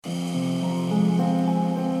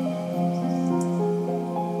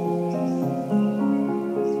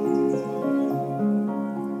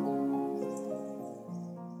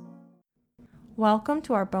Welcome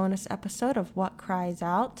to our bonus episode of What Cries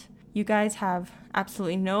Out. You guys have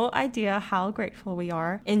absolutely no idea how grateful we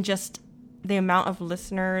are in just the amount of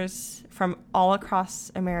listeners from all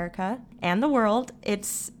across America and the world.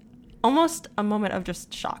 It's almost a moment of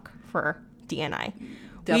just shock for Dee and I.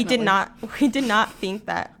 Definitely. We did not think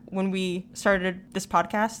that when we started this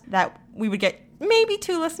podcast that we would get maybe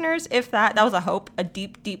 2 listeners, if that. That was a hope, a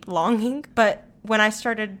deep, deep longing. But when I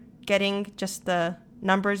started getting just the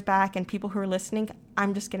numbers back and people who are listening,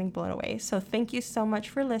 I'm just getting blown away. So thank you so much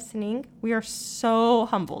for listening. We are so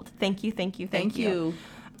humbled. Thank you, thank you, thank you.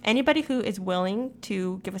 Anybody who is willing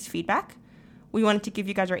to give us feedback, we wanted to give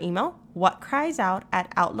you guys our email,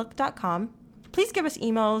 whatcriesout@outlook.com. Please give us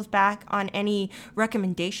emails back on any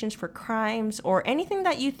recommendations for crimes or anything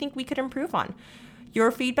that you think we could improve on. Your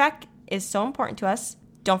feedback is so important to us.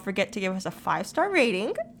 Don't forget to give us a 5-star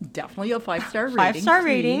rating. Definitely a 5-star rating. 5-star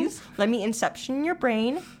rating. Let me inception your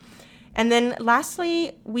brain. And then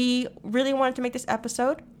lastly, we really wanted to make this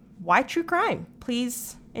episode, why true crime?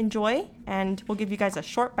 Please enjoy, and we'll give you guys a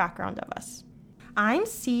short background of us. I'm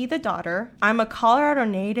C, the daughter. I'm a Colorado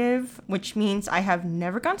native, which means I have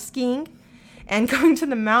never gone skiing, and going to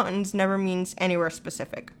the mountains never means anywhere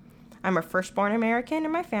specific. I'm a firstborn American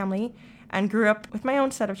in my family and grew up with my own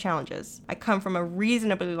set of challenges. I come from a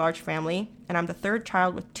reasonably large family, and I'm the 3rd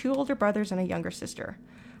child with 2 older brothers and a younger sister.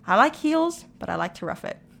 I like heels, but I like to rough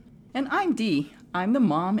it. And I'm Dee. I'm the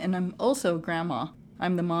mom, and I'm also grandma.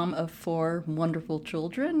 I'm the mom of 4 wonderful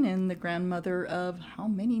children and the grandmother of how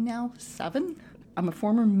many now? 7? I'm a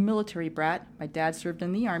former military brat. My dad served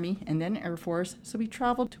in the Army and then Air Force, so we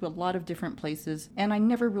traveled to a lot of different places, and I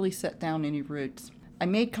never really set down any roots. I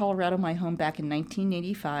made Colorado my home back in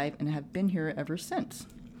 1985 and have been here ever since.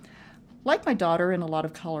 Like my daughter and a lot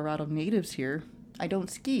of Colorado natives here, I don't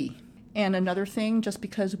ski. And another thing, just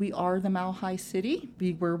because we are the Mile High City,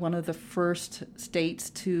 we were one of the first states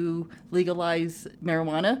to legalize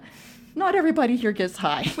marijuana, not everybody here gets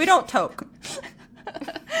high. We don't toke.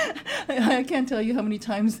 I can't tell you how many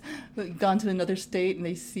times we've gone to another state and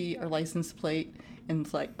they see our license plate and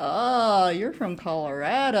it's like, oh, you're from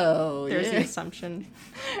Colorado. There's the assumption.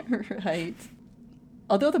 Right.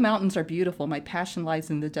 Although the mountains are beautiful, my passion lies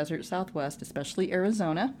in the desert Southwest, especially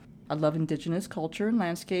Arizona. I love indigenous culture and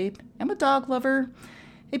landscape. I'm a dog lover,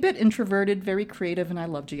 a bit introverted, very creative, and I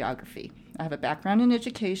love geography. I have a background in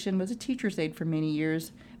education, was a teacher's aide for many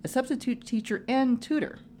years, a substitute teacher and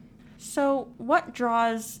tutor. So what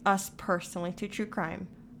draws us personally to true crime?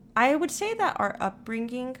 I would say that our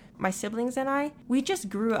upbringing, my siblings and I, we just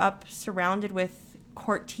grew up surrounded with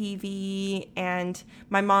court TV and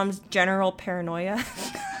my mom's general paranoia.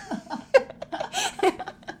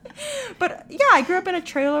 But yeah, I grew up in a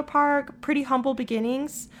trailer park, pretty humble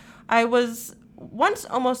beginnings. I was once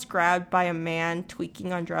almost grabbed by a man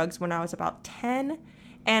tweaking on drugs when I was about 10.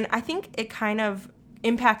 And I think it kind of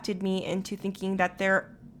impacted me into thinking that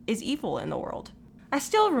there is evil in the world. I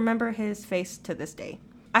still remember his face to this day.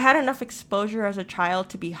 I had enough exposure as a child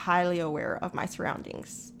to be highly aware of my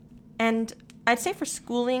surroundings. And I'd say for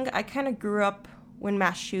schooling, I kind of grew up when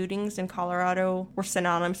mass shootings in Colorado were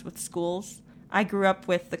synonymous with schools. I grew up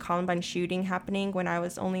with the Columbine shooting happening when I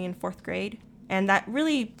was only in 4th grade. And that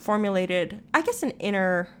really formulated, I guess, an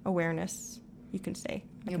inner awareness, you can say.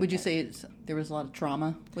 Would you say there was a lot of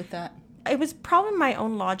trauma with that? It was probably my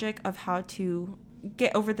own logic of how to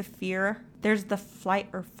get over the fear. There's the flight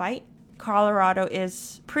or fight. Colorado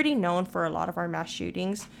is pretty known for a lot of our mass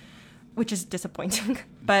shootings, which is disappointing.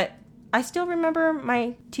 But I still remember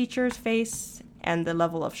my teacher's face and the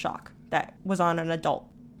level of shock that was on an adult.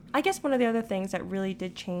 I guess one of the other things that really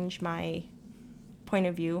did change my point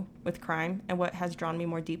of view with crime and what has drawn me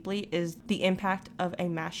more deeply is the impact of a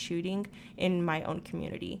mass shooting in my own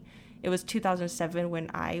community. It was 2007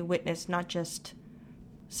 when I witnessed not just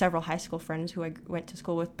several high school friends who I went to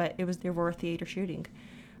school with, but it was the Aurora Theater shooting.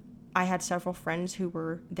 I had several friends who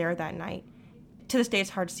were there that night. To this day,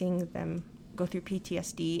 it's hard seeing them go through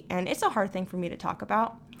PTSD, and it's a hard thing for me to talk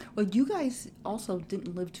about. Well, you guys also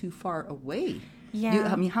didn't live too far away. Yeah.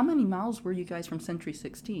 How many miles were you guys from Century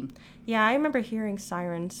 16? Yeah, I remember hearing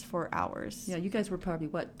sirens for hours. Yeah, you guys were probably,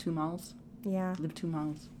 2 miles? Yeah. Lived 2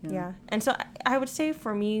 miles. Yeah. And so I would say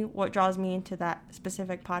for me, what draws me into that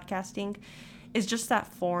specific podcasting is just that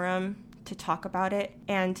forum to talk about it.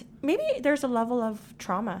 And maybe there's a level of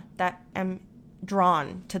trauma that I'm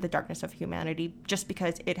drawn to the darkness of humanity just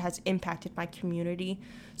because it has impacted my community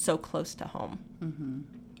so close to home. Mm-hmm.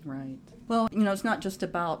 Right. Well, it's not just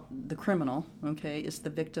about the criminal, okay? It's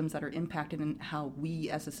the victims that are impacted in how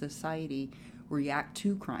we as a society react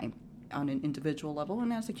to crime on an individual level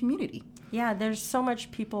and as a community. Yeah, there's so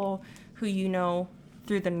much people who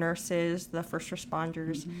through the nurses, the first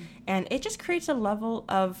responders. And it just creates a level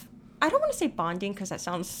of, I don't want to say bonding because that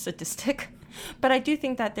sounds sadistic, but I do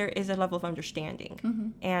think that there is a level of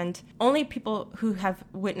understanding. And only people who have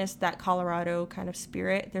witnessed that Colorado kind of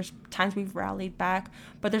spirit, there's times we've rallied back,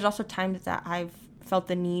 but there's also times that I've felt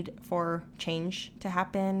the need for change to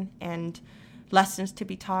happen and lessons to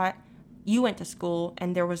be taught. You went to school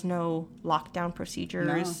and there was no lockdown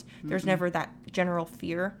procedures. There's never that general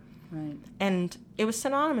fear. Right. And it was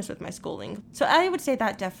synonymous with my schooling. So I would say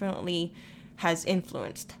that definitely has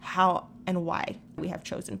influenced how and why we have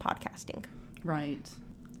chosen podcasting. Right.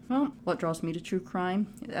 Well, what draws me to true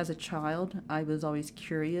crime? As a child, I was always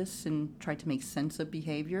curious and tried to make sense of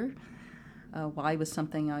behavior. Why was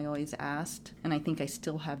something I always asked, and I think I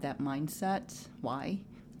still have that mindset. Why?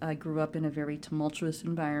 I grew up in a very tumultuous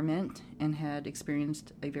environment and had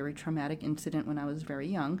experienced a very traumatic incident when I was very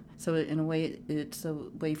young. So in a way, it's a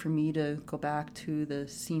way for me to go back to the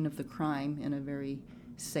scene of the crime in a very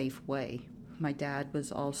safe way. My dad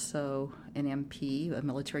was also an MP, a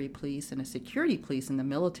military police, and a security police in the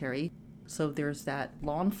military. So there's that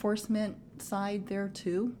law enforcement side there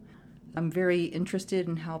too. I'm very interested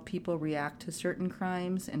in how people react to certain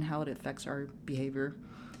crimes and how it affects our behavior.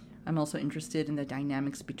 I'm also interested in the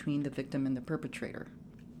dynamics between the victim and the perpetrator.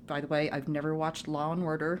 By the way, I've never watched Law &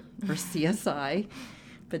 Order or CSI,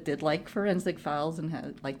 but did like Forensic Files and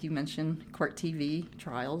had, like you mentioned, Court TV,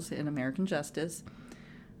 Trials, and American Justice.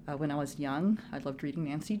 When I was young, I loved reading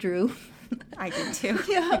Nancy Drew. I did too.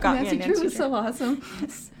 Yeah, Nancy Drew was so awesome.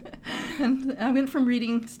 Yes. And I went from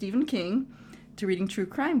reading Stephen King to reading true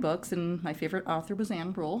crime books, and my favorite author was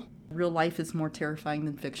Anne Rule. Real life is more terrifying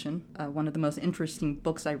than fiction. One of the most interesting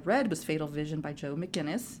books I read was Fatal Vision by Joe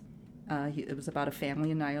McGinnis. It was about a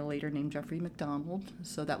family annihilator named Jeffrey McDonald.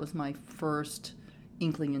 So that was my first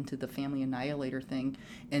inkling into the family annihilator thing.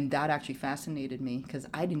 And that actually fascinated me because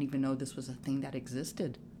I didn't even know this was a thing that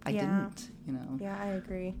existed. I didn't. Yeah, I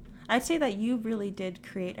agree. I'd say that you really did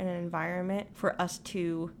create an environment for us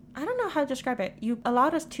to, I don't know how to describe it. You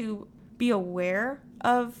allowed us to be aware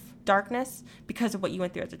of darkness because of what you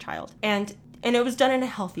went through as a child. And it was done in a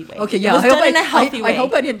healthy way. Okay, yeah. It was done in a healthy way. I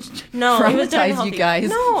hope I didn't traumatize you guys.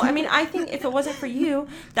 No, I mean, I think if it wasn't for you,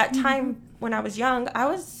 that time when I was young, I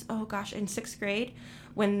was, in 6th grade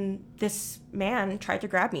when this man tried to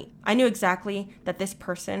grab me. I knew exactly that this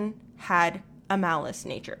person had a malice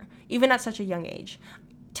nature, even at such a young age.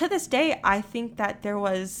 To this day, I think that there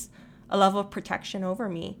was a level of protection over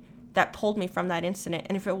me that pulled me from that incident.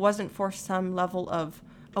 And if it wasn't for some level of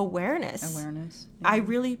awareness, yeah. I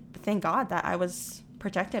really thank God that I was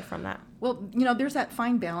protected from that. Well, there's that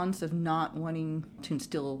fine balance of not wanting to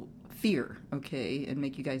instill fear, okay, and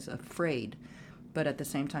make you guys afraid, but at the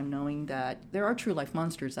same time knowing that there are true life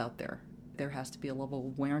monsters out there. There has to be a level of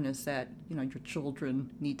awareness that, your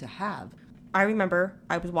children need to have. I remember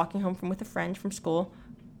I was walking home with a friend from school,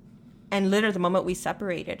 and literally the moment we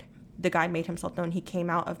separated, the guy made himself known. He came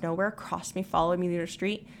out of nowhere, crossed me, followed me through the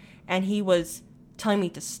street, and he was telling me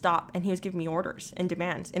to stop, and he was giving me orders and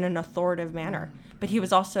demands in an authoritative manner. But he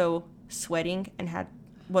was also sweating and had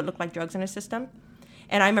what looked like drugs in his system.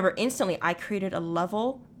 And I remember instantly I created a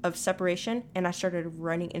level of separation, and I started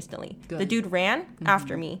running instantly. Good. The dude ran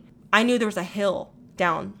after me. I knew there was a hill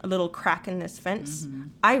down, a little crack in this fence.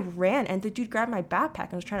 I ran, and the dude grabbed my backpack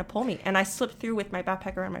and was trying to pull me, and I slipped through with my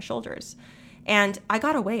backpack around my shoulders. And I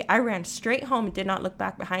got away. I ran straight home and did not look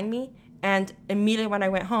back behind me. And immediately when I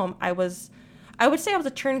went home, I would say I was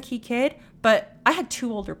a turnkey kid, but I had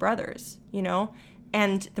 2 older brothers,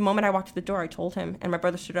 And the moment I walked to the door, I told him, and my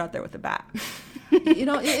brother stood out there with a bat.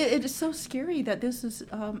 It is so scary that this is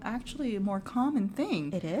actually a more common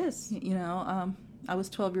thing. It is. I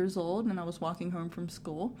was 12 years old, and I was walking home from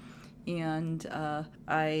school, and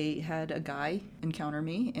I had a guy encounter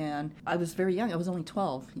me, and I was very young. I was only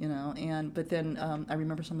 12, but then I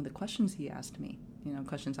remember some of the questions he asked me,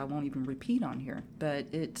 questions I won't even repeat on here. But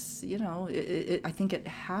it's, I think it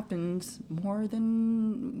happens more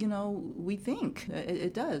than, we think.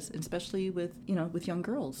 It does, especially with, with young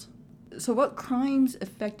girls. So what crimes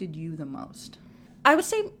affected you the most? I would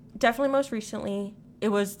say definitely most recently, it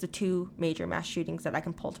was the 2 major mass shootings that I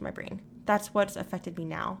can pull to my brain. That's what's affected me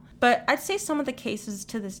now. But I'd say some of the cases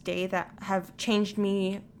to this day that have changed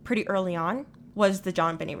me pretty early on was the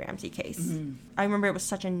JonBenét Ramsey case. Mm-hmm. I remember it was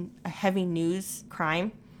such a heavy news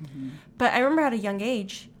crime. Mm-hmm. But I remember at a young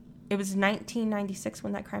age, it was 1996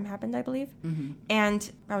 when that crime happened, I believe. Mm-hmm.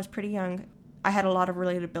 And I was pretty young. I had a lot of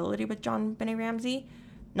relatability with JonBenét Ramsey.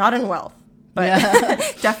 Not in wealth, but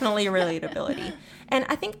Yeah. definitely relatability. And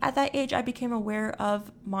I think at that age, I became aware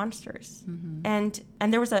of monsters, and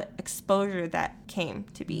there was an exposure that came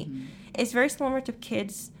to be. It's very similar to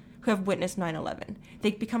kids who have witnessed 9/11.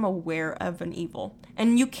 They become aware of an evil,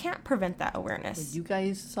 and you can't prevent that awareness. You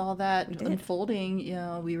guys saw that did. unfolding. You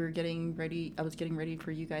know, we were getting ready. I was getting ready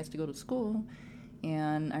for you guys to go to school.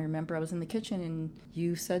 And I remember I was in the kitchen and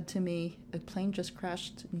you said to me, a plane just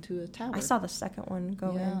crashed into a tower. I saw the second one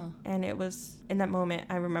go in, and it was in that moment.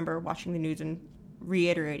 I remember watching the news and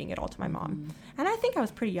reiterating it all to my mom. And I think I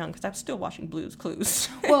was pretty young because I was still watching Blue's Clues.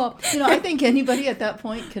 Well, you know, I think anybody at that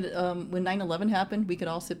point could, when 9/11 happened, we could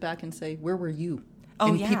all sit back and say, where were you? Oh,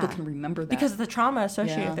 and yeah. people can remember that. Because of the trauma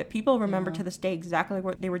associated Yeah. with it. People remember to this day exactly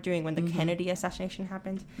what they were doing when the Kennedy assassination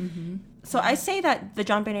happened. So I say that the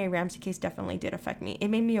John Benet Ramsey case definitely did affect me. It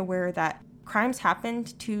made me aware that crimes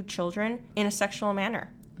happened to children in a sexual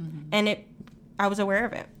manner. And I was aware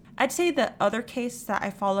of it. I'd say the other case that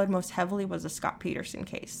I followed most heavily was the Scott Peterson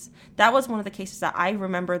case. That was one of the cases that I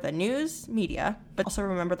remember the news media, but also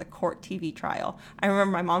remember the court TV trial. I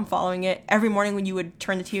remember my mom following it. Every morning when you would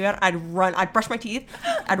turn the TV on, I'd brush my teeth,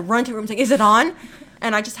 I'd run to the room saying, is it on?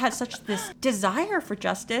 And I just had such this desire for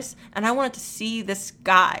justice, and I wanted to see this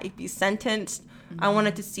guy be sentenced. I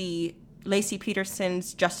wanted to see Lacey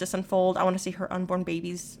Peterson's justice unfold. I want to see her unborn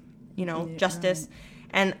baby's, justice. Right.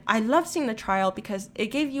 And I love seeing the trial because it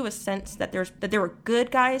gave you a sense that there were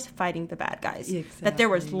good guys fighting the bad guys. Exactly. That there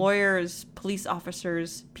was lawyers, police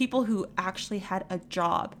officers, people who actually had a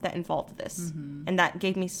job that involved this. And that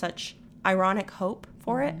gave me such ironic hope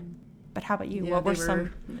for it. But how about you? Yeah, what were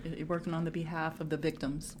some working on the behalf of the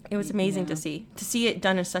victims? It was amazing to see it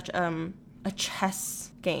done in such a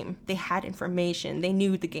chess game. They had information. They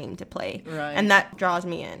knew the game to play. Right. And that draws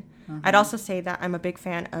me in. I'd also say that I'm a big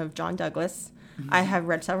fan of John Douglas. I have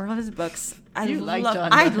read several of his books. I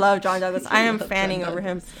love John Douglas. I am fanning over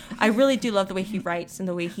him. I really do love the way he writes and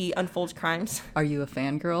the way he unfolds crimes. Are you a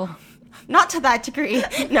fangirl? Not to that degree,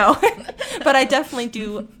 no. But I definitely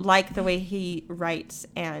do like the way he writes,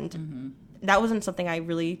 and that wasn't something I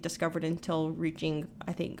really discovered until reaching,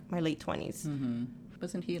 I think, my late 20s.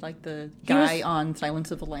 Wasn't he like the guy on Silence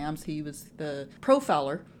of the Lambs? He was the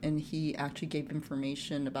profiler, and he actually gave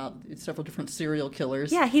information about several different serial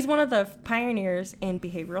killers. Yeah, he's one of the pioneers in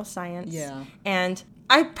behavioral science. Yeah. And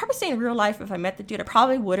I'd probably say in real life, if I met the dude, I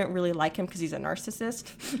probably wouldn't really like him because he's a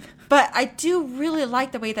narcissist. But I do really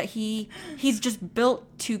like the way that he's just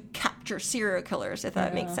built to capture serial killers, if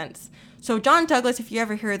that makes sense. So John Douglas, if you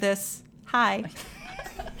ever hear this, hi.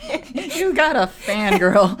 You got a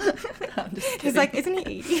fangirl. He's like, isn't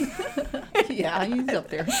he 80? Yeah, he's up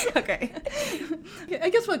there. Okay. I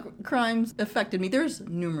guess what crimes affected me, there's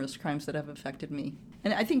numerous crimes that have affected me.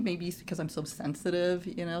 And I think maybe it's because I'm so sensitive,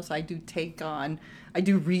 so I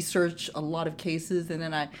do research a lot of cases, and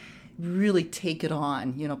then I really take it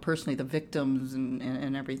on, personally, the victims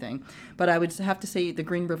and everything. But I would have to say the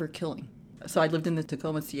Green River killing. So I lived in the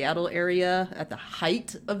Tacoma, Seattle area at the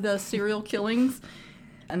height of the serial killings.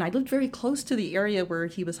 And I lived very close to the area where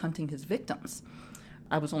he was hunting his victims.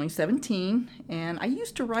 I was only 17, and I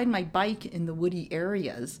used to ride my bike in the woody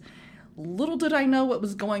areas. Little did I know what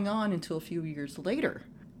was going on until a few years later.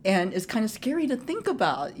 And it's kind of scary to think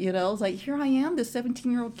about, It's like, here I am, this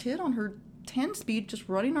 17-year-old kid on her 10-speed, just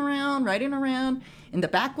riding around in the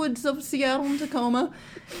backwoods of Seattle and Tacoma,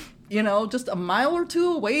 just a mile or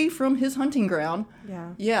two away from his hunting ground.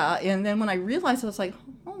 Yeah. Yeah, and then when I realized, I was like,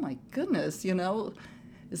 oh my goodness,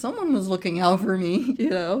 someone was looking out for me,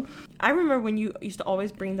 I remember when you used to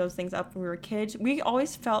always bring those things up when we were kids. We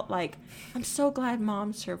always felt like, I'm so glad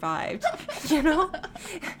Mom survived. There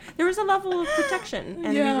was a level of protection.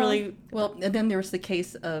 And we really... Well, and then there was the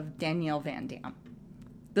case of Danielle Van Dam.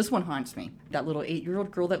 This one haunts me. That little 8-year-old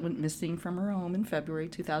girl that went missing from her home in February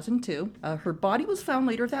 2002. Her body was found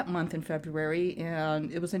later that month in February, and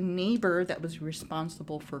it was a neighbor that was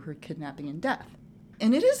responsible for her kidnapping and death.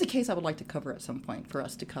 And it is a case I would like to cover at some point for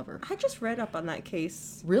us to cover. I just read up on that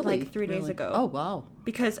case like 3 days ago. Oh, wow.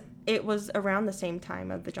 Because it was around the same time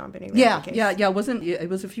of the John Benet Ramsey case. Yeah. It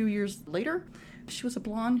was a few years later. She was a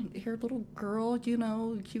blonde-haired little girl,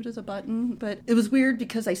 cute as a button. But it was weird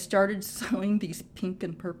because I started sewing these pink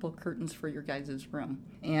and purple curtains for your guys' room.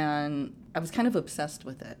 And I was kind of obsessed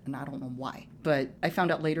with it, and I don't know why. But I found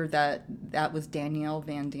out later that was Danielle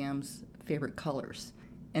Van Dam's favorite colors.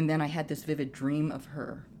 And then I had this vivid dream of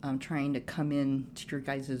her trying to come in to your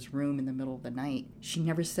guys' room in the middle of the night. She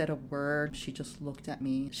never said a word. She just looked at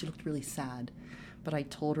me. She looked really sad. But I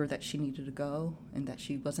told her that she needed to go and that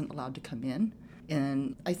she wasn't allowed to come in.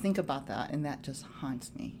 And I think about that, and that just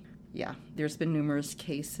haunts me. Yeah, there's been numerous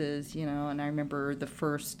cases, and I remember the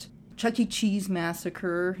first Chuck E. Cheese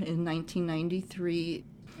massacre in 1993.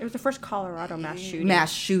 It was the first Colorado mass shooting.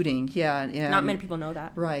 Mass shooting, yeah. Not many people know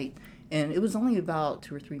that. Right. And it was only about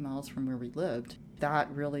 2 or 3 miles from where we lived. That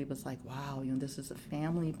really was like, wow, this is a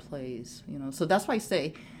family place, So that's why I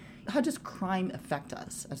say, how does crime affect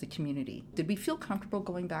us as a community? Did we feel comfortable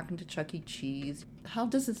going back into Chuck E. Cheese? How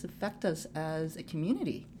does this affect us as a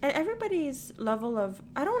community? And everybody's level of,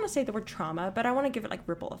 I don't want to say the word trauma, but I want to give it like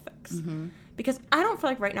ripple effects. Because I don't feel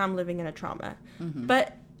like right now I'm living in a trauma.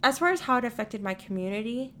 But as far as how it affected my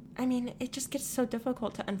community, I mean, it just gets so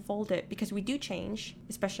difficult to unfold it because we do change,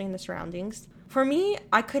 especially in the surroundings. For me,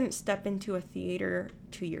 I couldn't step into a theater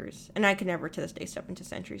 2 years, and I could never to this day step into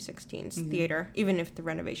Century 16's theater, even if the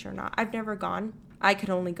renovation or not. I've never gone. I could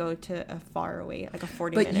only go to a far away, like a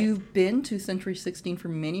 40-minute. But you've been to Century 16 for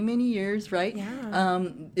many, many years, right? Yeah.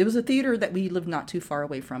 It was a theater that we lived not too far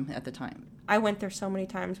away from at the time. I went there so many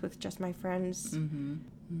times with just my friends.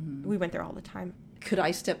 We went there all the time. Could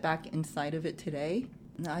I step back inside of it today?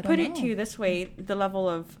 I don't Put know. it to you this way, the level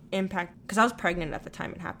of impact, because I was pregnant at the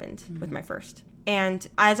time it happened with my first. And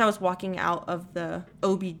as I was walking out of the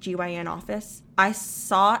OBGYN office, I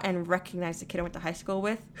saw and recognized the kid I went to high school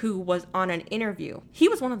with who was on an interview. He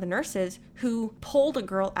was one of the nurses who pulled a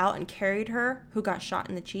girl out and carried her who got shot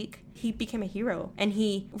in the cheek. He became a hero and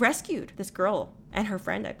he rescued this girl and her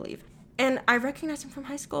friend, I believe. And I recognized him from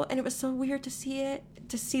high school, and it was so weird to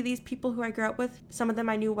see these people who I grew up with. Some of them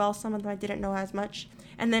I knew well, some of them I didn't know as much.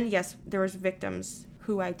 And then, yes, there was victims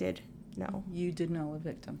who I did know. You did know a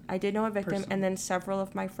victim. I did know a victim, Personally. and then several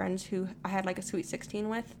of my friends who I had like a Sweet 16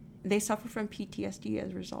 with, they suffered from PTSD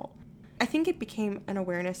as a result. I think it became an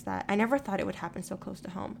awareness that I never thought it would happen so close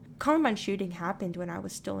to home. Columbine shooting happened when I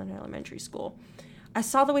was still in elementary school. I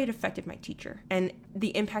saw the way it affected my teacher, and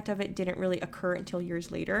the impact of it didn't really occur until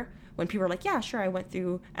years later when people were like, yeah, sure, I went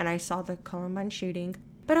through and I saw the Columbine shooting.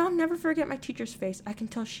 But I'll never forget my teacher's face. I can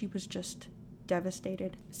tell she was just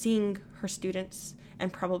devastated. Seeing her students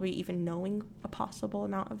and probably even knowing a possible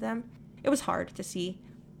amount of them, it was hard to see.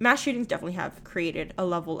 Mass shootings definitely have created a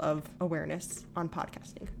level of awareness on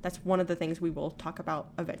podcasting. That's one of the things we will talk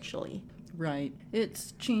about eventually. Right.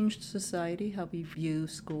 It's changed society, how we view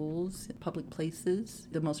schools, public places.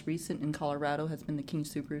 The most recent in Colorado has been the King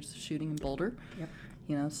Soopers shooting in Boulder. Yep.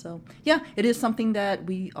 So, yeah, it is something that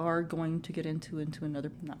we are going to get into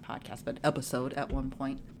another, not podcast, but episode at one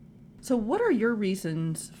point. So what are your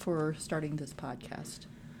reasons for starting this podcast?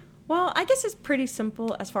 Well, I guess it's pretty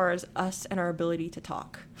simple as far as us and our ability to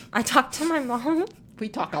talk. I talk to my mom. We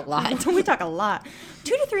talk a lot. We talk a lot.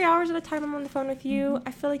 2 to 3 hours at a time I'm on the phone with you.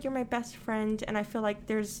 I feel like you're my best friend, and I feel like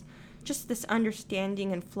there's just this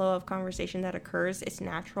understanding and flow of conversation that occurs. It's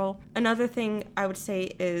natural. Another thing I would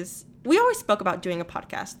say is we always spoke about doing a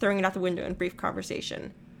podcast, throwing it out the window in brief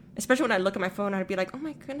conversation. Especially when I look at my phone, I'd be like, oh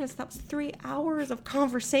my goodness, that was 3 hours of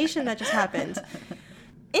conversation that just happened.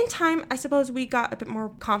 In time, I suppose we got a bit more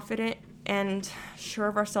confident and sure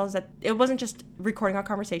of ourselves that it wasn't just recording our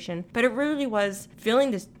conversation, but it really was feeling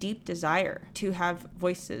this deep desire to have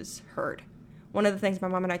voices heard. One of the things my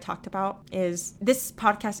mom and I talked about is this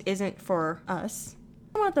podcast isn't for us.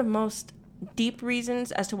 One of the most deep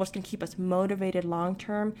reasons as to what's going to keep us motivated long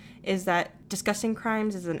term is that discussing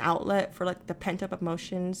crimes is an outlet for like the pent up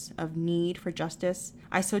emotions of need for justice.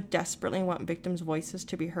 I so desperately want victims' voices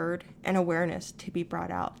to be heard and awareness to be brought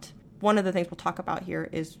out. One of the things we'll talk about here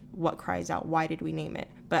is what cries out. Why did we name it?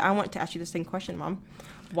 But I want to ask you the same question, Mom.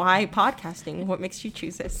 Why podcasting? What makes you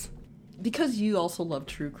choose this? Because you also love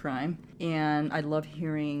true crime, and I love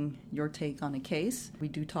hearing your take on a case. We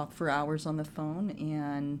do talk for hours on the phone,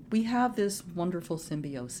 and we have this wonderful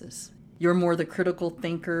symbiosis. You're more the critical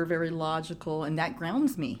thinker, very logical, and that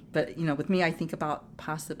grounds me. But, with me, I think about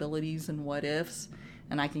possibilities and what ifs,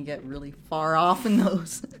 and I can get really far off in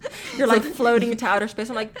those. You're like floating into outer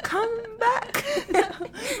space. I'm like, come back.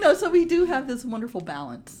 No, so we do have this wonderful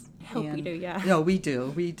balance. I hope we do, yeah. No, we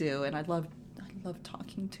do, and I love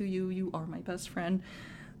talking to you. You are my best friend.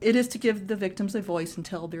 It is to give the victims a voice and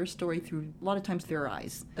tell their story through, a lot of times, their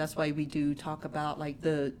eyes. That's why we do talk about, like,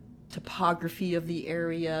 the topography of the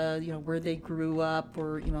area, where they grew up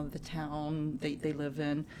or, the town they live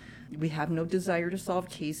in. We have no desire to solve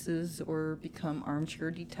cases or become armchair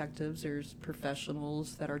detectives. There's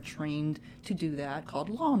professionals that are trained to do that called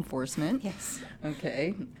law enforcement. Yes.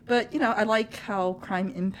 Okay. But, I like how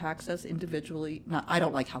crime impacts us individually. No, I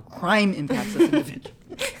don't like how crime impacts us individually.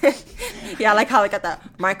 Yeah, I like how I got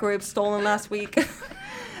that microwave stolen last week.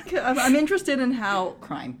 I'm interested in how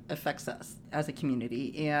crime affects us as a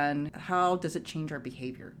community and how does it change our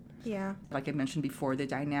behavior. Yeah. Like I mentioned before, the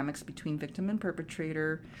dynamics between victim and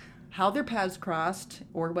perpetrator, how their paths crossed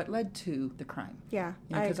or what led to the crime. Yeah,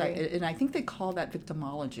 I agree. And I think they call that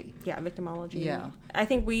victimology. Yeah, victimology. Yeah. I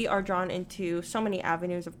think we are drawn into so many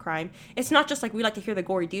avenues of crime. It's not just like we like to hear the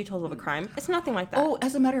gory details of a crime. It's nothing like that. Oh,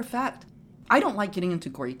 as a matter of fact, I don't like getting into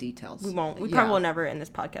gory details. We won't. We probably will never in this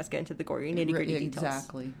podcast get into the gory nitty-gritty details.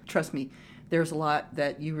 Exactly. Trust me, there's a lot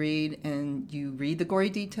that you read, and you read the gory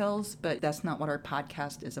details, but that's not what our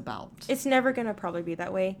podcast is about. It's never going to probably be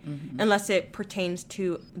that way unless it pertains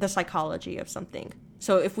to the psychology of something.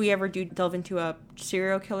 So if we ever do delve into a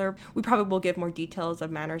serial killer, we probably will give more details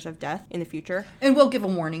of manners of death in the future. And we'll give a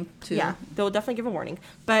warning, too. Yeah, they'll definitely give a warning.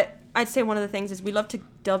 But I'd say one of the things is we love to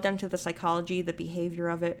delve down to the psychology, the behavior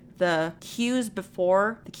of it, the cues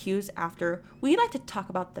before, the cues after. We like to talk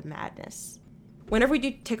about the madness. Whenever we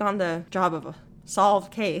do take on the job of a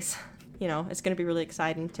solved case, it's going to be really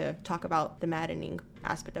exciting to talk about the maddening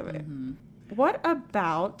aspect of it. Mm-hmm. What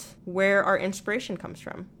about where our inspiration comes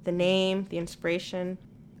from? The name, the inspiration.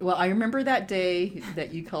 Well, I remember that day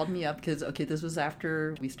that you called me up because, this was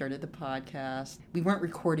after we started the podcast. We weren't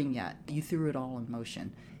recording yet. You threw it all in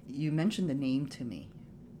motion. You mentioned the name to me,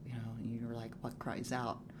 and you were like, what cries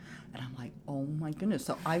out? And I'm like, oh my goodness.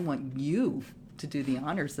 So I want you to do the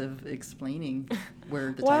honors of explaining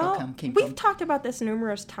where the title came from. We've talked about this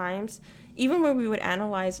numerous times. Even when we would I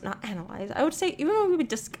would say even when we would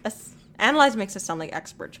discuss. Analyze makes us sound like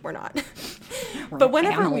experts. We're not. But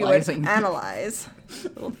whenever we would analyze,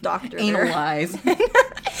 little doctor analyze,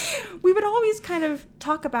 we would always kind of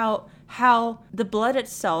talk about how the blood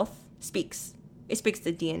itself speaks. It speaks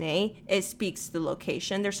the DNA. It speaks the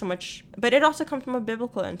location. There's so much, but it also comes from a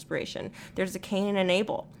biblical inspiration. There's the Cain and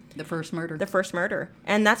Abel. The first murder.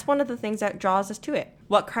 And that's one of the things that draws us to it.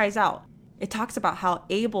 What cries out? It talks about how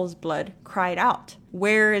Abel's blood cried out.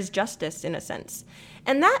 Where is justice, in a sense?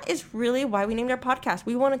 And that is really why we named our podcast.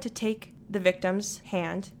 We wanted to take the victim's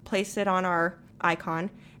hand, place it on our icon,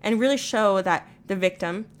 and really show that the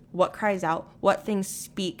victim, what cries out, what things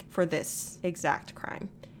speak for this exact crime.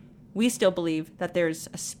 We still believe that there's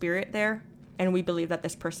a spirit there, and we believe that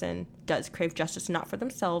this person does crave justice, not for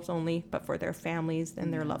themselves only, but for their families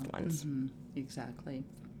and their loved ones. Mm-hmm. Exactly.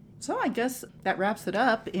 So I guess that wraps it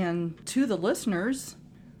up. And to the listeners,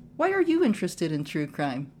 why are you interested in true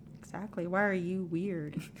crime? Exactly. Why are you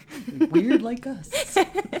weird? Weird like us.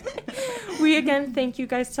 We again thank you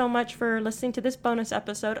guys so much for listening to this bonus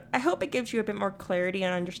episode. I hope it gives you a bit more clarity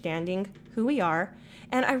and understanding who we are.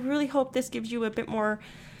 And I really hope this gives you a bit more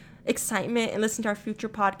excitement and listen to our future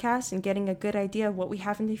podcasts and getting a good idea of what we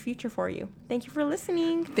have in the future for you. Thank you for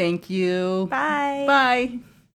listening. Thank you. Bye. Bye.